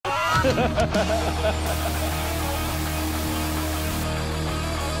What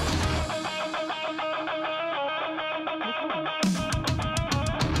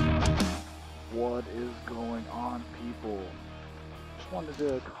is going on, people? Just wanted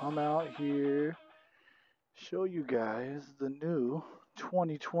to come out here, show you guys the new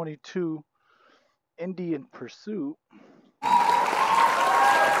 2022 Indian Pursuit. Picked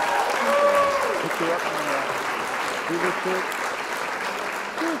her up in the dealership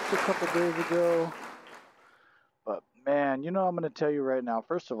just a couple days ago. But man, you know, I'm going to tell you right now,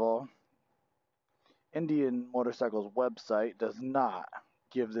 first of all, Indian Motorcycles website does not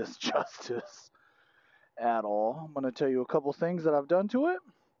give this justice at all. I'm going to tell you a couple things that I've done to it.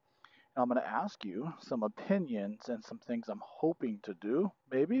 And I'm going to ask you some opinions and some things I'm hoping to do,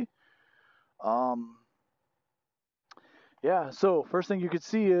 maybe. Yeah, so first thing you could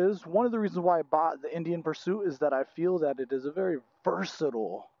see is one of the reasons why I bought the Indian Pursuit is that I feel that it is a very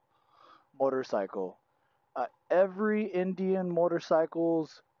versatile motorcycle. Every Indian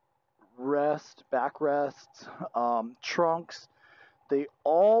motorcycle's backrests, trunks, they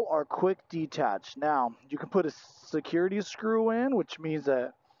all are quick detach. Now, you can put a security screw in, which means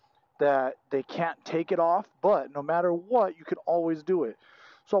that they can't take it off, but no matter what, you can always do it.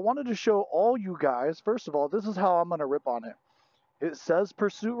 So I wanted to show all you guys, first of all, this is how I'm going to rip on it. It says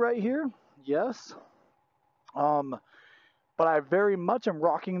Pursuit right here, yes. But I very much am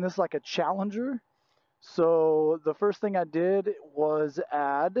rocking this like a Challenger. So the first thing I did was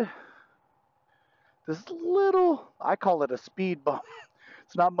add this little, I call it a speed bump.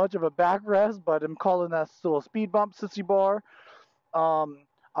 It's not much of a backrest, but I'm calling that still a speed bump sissy bar. I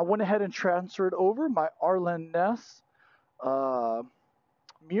went ahead and transferred over my Arlen Ness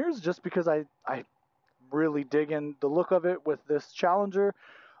mirrors just because I really digging the look of it with this Challenger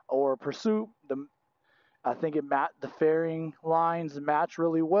or Pursuit. I think the fairing lines match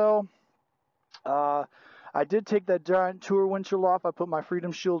really well. I did take that giant tour windshield off. I put my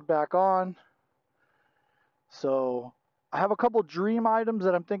Freedom Shield back on. So I have a couple dream items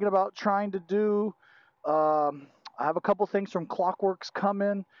that I'm thinking about trying to do. I have a couple things from Clockworks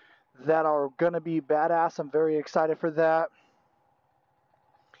coming that are going to be badass. I'm very excited for that.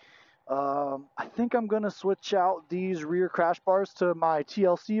 I think I'm going to switch out these rear crash bars to my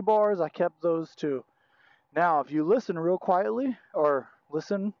TLC bars. I kept those too. Now, if you listen real quietly, or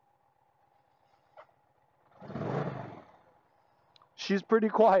listen, she's pretty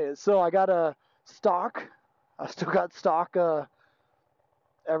quiet. So I got a stock. I still got stock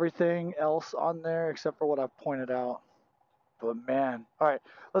everything else on there except for what I've pointed out. But man, all right,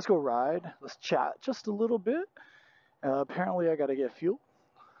 let's go ride. Let's chat just a little bit. Apparently I got to get fuel.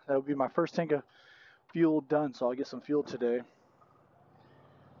 That would be my first tank of fuel done, so I'll get some fuel today.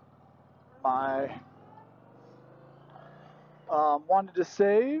 My wanted to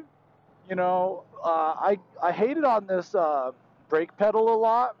save, you know, I hated on this brake pedal a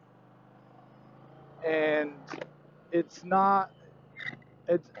lot, and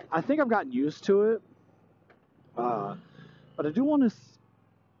I think I've gotten used to it, but I do want to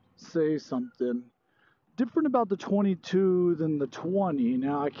say something different about the 22 than the 20.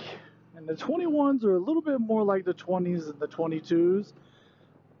 Now, and the 21s are a little bit more like the 20s and the 22s.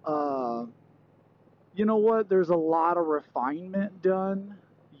 You know what? There's a lot of refinement done.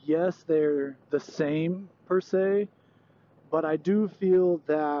 Yes, they're the same per se, but I do feel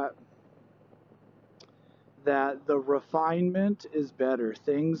that the refinement is better.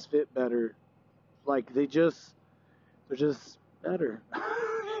 Things fit better. Like they're just better.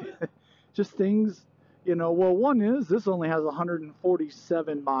 Just things, you know. Well, one is this only has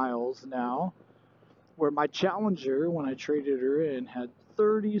 147 miles now, where my Challenger, when I traded her in, had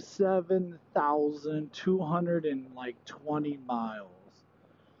 37,220 miles.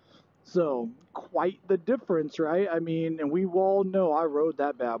 So quite the difference, right? I mean, and we all know I rode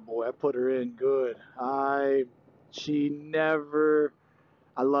that bad boy. I put her in good. I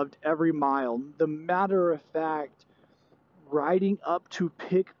loved every mile. The matter of fact, riding up to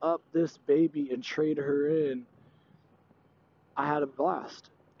pick up this baby and trade her in, I had a blast.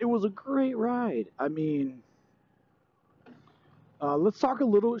 It was a great ride. I mean, let's talk a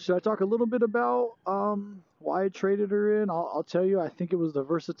little. Should I talk a little bit about why I traded her in? I'll tell you. I think it was the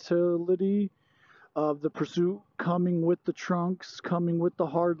versatility of the Pursuit, coming with the trunks, coming with the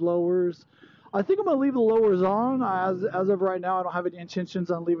hard lowers. I think I'm gonna leave the lowers on. As of right now, I don't have any intentions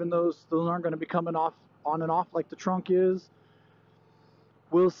on leaving those. Those aren't going to be coming off on and off like the trunk is.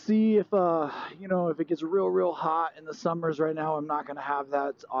 We'll see if you know, if it gets real hot in the summers. Right now, I'm not going to have that.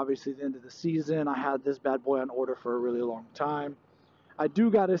 It's obviously the end of the season. I had this bad boy on order for a really long time. I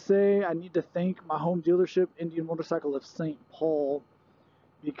do got to say, I need to thank my home dealership, Indian Motorcycle of St. Paul.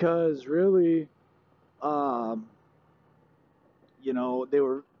 because really, um, you know,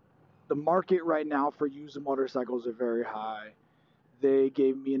 the market right now for used motorcycles are very high. They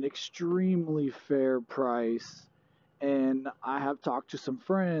gave me an extremely fair price, and I have talked to some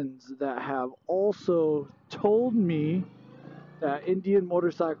friends that have also told me that Indian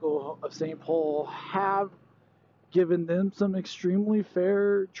Motorcycle of St. Paul have given them some extremely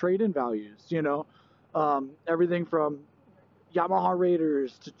fair trade-in values. You know, everything from Yamaha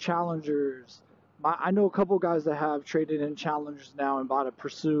Raiders to Challengers. I know a couple guys that have traded in Challengers now and bought a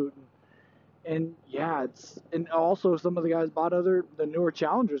Pursuit. And yeah, and also some of the guys bought the newer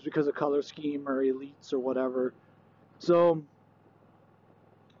Challengers because of color scheme or elites or whatever. So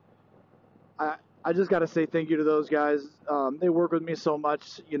I I just got to say thank you to those guys. They work with me so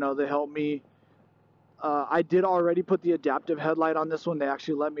much. You know, they help me. I did already put the adaptive headlight on this one. They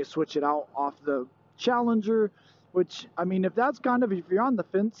actually let me switch it out off the Challenger, which, I mean, if you're on the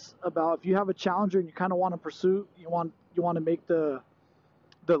fence about if you have a Challenger and you kind of want to pursue, you want to make the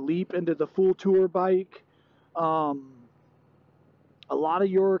leap into the full tour bike, um, a lot of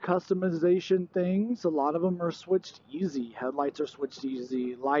your customization things, a lot of them are switched easy. Headlights are switched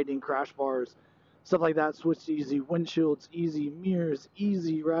easy, lighting, crash bars, stuff like that switched easy, windshields easy, mirrors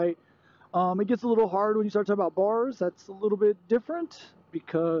easy, right? It gets a little hard when you start talking about bars. That's a little bit different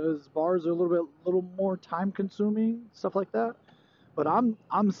because bars are a little more time consuming, stuff like that. But I'm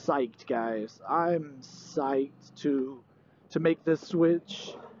psyched, guys. I'm psyched to make this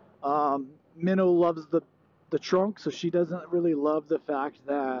switch. Minnow loves the trunk, so she doesn't really love the fact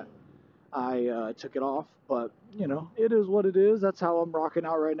that I took it off. But you know, it is what it is. That's how I'm rocking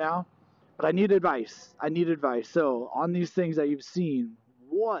out right now. But I need advice. I need advice. So on these things that you've seen,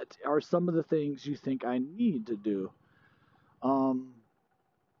 what are some of the things you think I need to do? Um,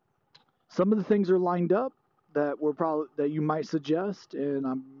 some of the things are lined up that you might suggest, and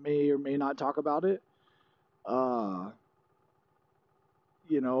I may or may not talk about it. Uh,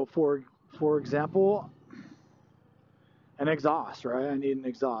 you know, for example, an exhaust, right? I need an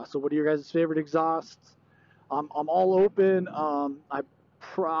exhaust. So, what are your guys' favorite exhausts? I'm all open. I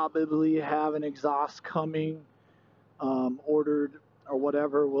probably have an exhaust coming, ordered or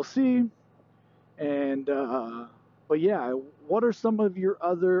whatever. We'll see. And but yeah, what are some of your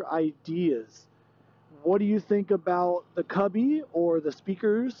other ideas? What do you think about the cubby or the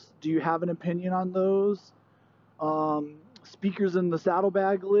speakers? Do you have an opinion on those? Speakers in the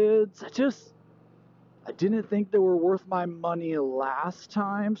saddlebag lids. I didn't think they were worth my money last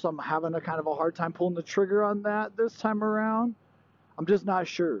time, so I'm having a kind of a hard time pulling the trigger on that this time around. I'm just not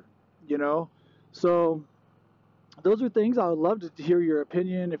sure, you know. So those are things I would love to hear your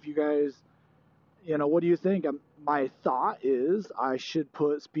opinion. If you guys, you know, what do you think? My thought is I should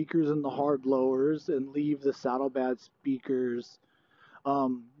put speakers in the hard lowers and leave the saddlebag speakers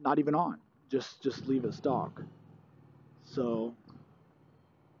not even on. Just leave it stock. So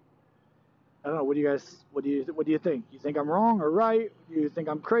I don't know. What do you think? You think I'm wrong or right? Do you think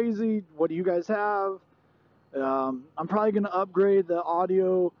I'm crazy? What do you guys have? I'm probably gonna upgrade the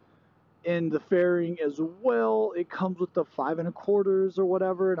audio in the fairing as well. It comes with the 5 1/4s or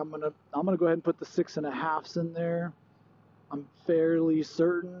whatever, and I'm gonna go ahead and put the 6 1/2s in there. I'm fairly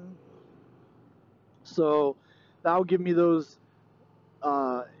certain. So that'll give me those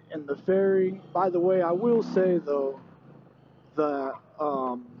in the fairing. By the way, I will say though that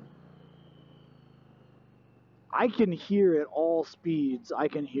I can hear at all speeds. I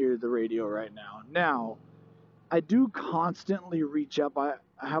can hear the radio right now. Now, I do constantly reach up. I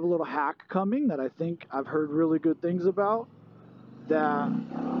have a little hack coming that I think I've heard really good things about that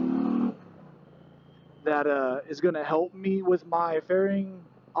is going to help me with my fairing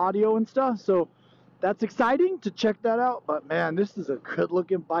audio and stuff. So that's exciting to check that out. But man, this is a good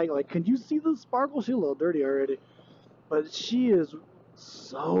looking bike. Like, can you see the sparkle? She's a little dirty already, but she is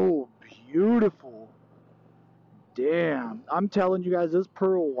so beautiful. Damn, I'm telling you guys, this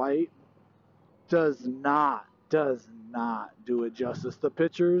pearl white does not do it justice. The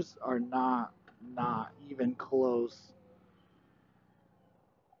pictures are not even close.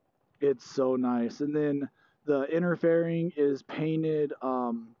 It's so nice. And then the inner fairing is painted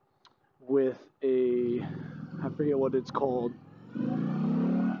with I forget what it's called.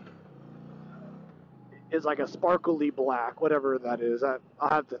 It's like a sparkly black, whatever that is. I'll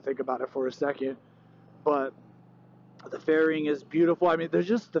have to think about it for a second. But the fairing is beautiful. I mean, there's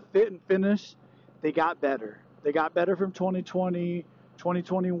just the fit and finish. They got better. They got better from 2020,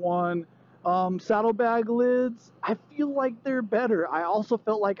 2021. Saddlebag lids, I feel like they're better. I also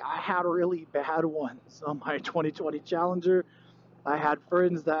felt like I had really bad ones on my 2020 Challenger. I had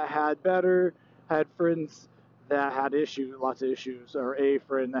friends that had better, I had friends that had lots of issues, or a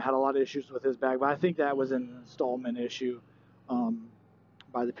friend that had a lot of issues with his bag. But I think that was an installment issue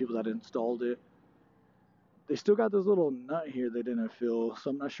by the people that installed it. They still got this little nut here they didn't fill, so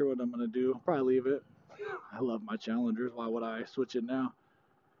I'm not sure what I'm going to do. I'll probably leave it. I love my Challengers. Why would I switch it now?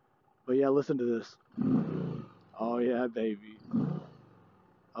 But yeah, listen to this. Oh yeah, baby.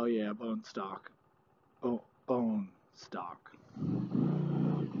 Oh yeah, bone stock. Oh, bone stock.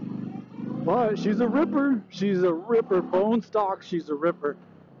 But she's a ripper. She's a ripper. Bone stock. She's a ripper.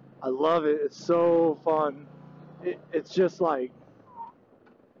 I love it. It's so fun. It's just like,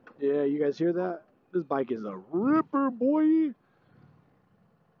 yeah, you guys hear that? This bike is a ripper, boy.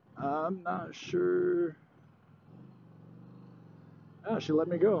 I'm not sure. Oh, she let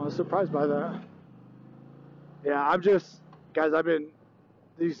me go. I was surprised by that. Yeah, I'm just, guys, I've been,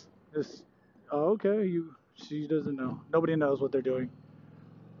 oh, okay, she doesn't know. Nobody knows what they're doing.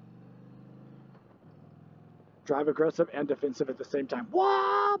 Drive aggressive and defensive at the same time.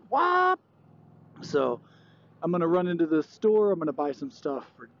 Wop, wop. So, I'm going to run into the store. I'm going to buy some stuff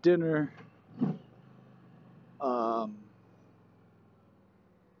for dinner.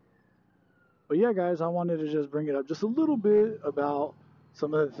 But yeah, guys, I wanted to just bring it up just a little bit about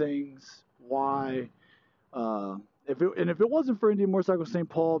some of the things, why, if it wasn't for Indian Motorcycle St.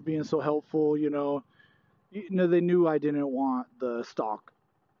 Paul being so helpful, you know, they knew I didn't want the stock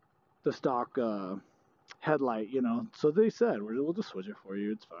headlight, you know, so they said, we'll just switch it for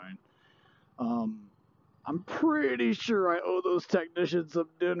you, it's fine. I'm pretty sure I owe those technicians some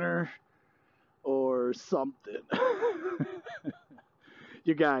dinner or something.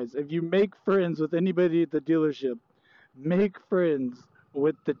 You guys, if you make friends with anybody at the dealership, make friends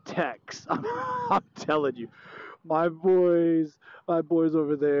with the techs. I'm telling you, my boys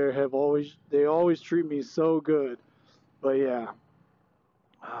over there they always treat me so good. But yeah,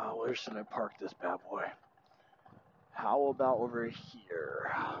 where should I park this bad boy? How about over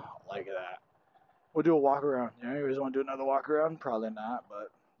here, like that? We'll do a walk around. Yeah, you guys want to do another walk around? Probably not,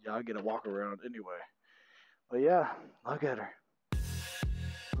 but yeah, I'll get a walk around anyway. But yeah, look at her.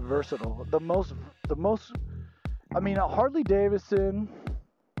 Versatile. The most, I mean, a Harley Davidson,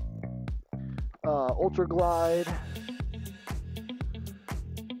 Ultra Glide,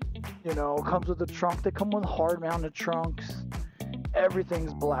 you know, comes with a trunk. They come with hard mounted trunks.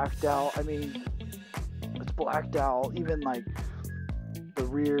 Everything's blacked out. I mean, it's blacked out. Even like the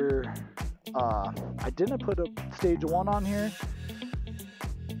rear, I didn't put a stage 1 on here.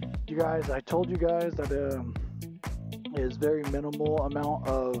 You guys, I told you guys that is very minimal amount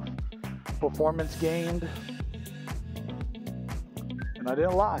of performance gained, and I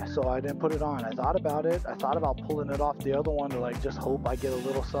didn't lie, so I didn't put it on. I thought about it. I thought about pulling it off the other one to like just hope I get a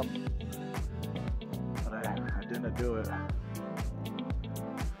little something, but I didn't do it.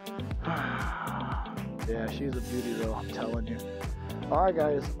 Yeah, she's a beauty though, I'm telling you. Alright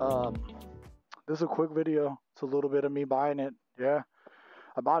guys, this is a quick video. It's a little bit of me buying it. Yeah,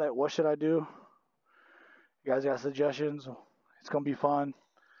 I bought it. What should I do? You guys got suggestions? It's gonna be fun.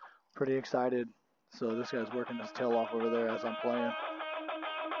 Pretty excited. So this guy's working his tail off over there as I'm playing.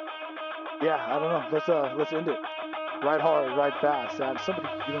 Yeah, I don't know. Let's end it. Ride hard, ride fast. Somebody,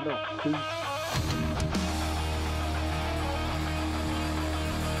 you don't know. Peace.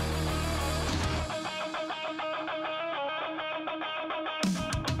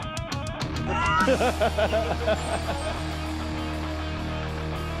 Ha ha ha ha ha!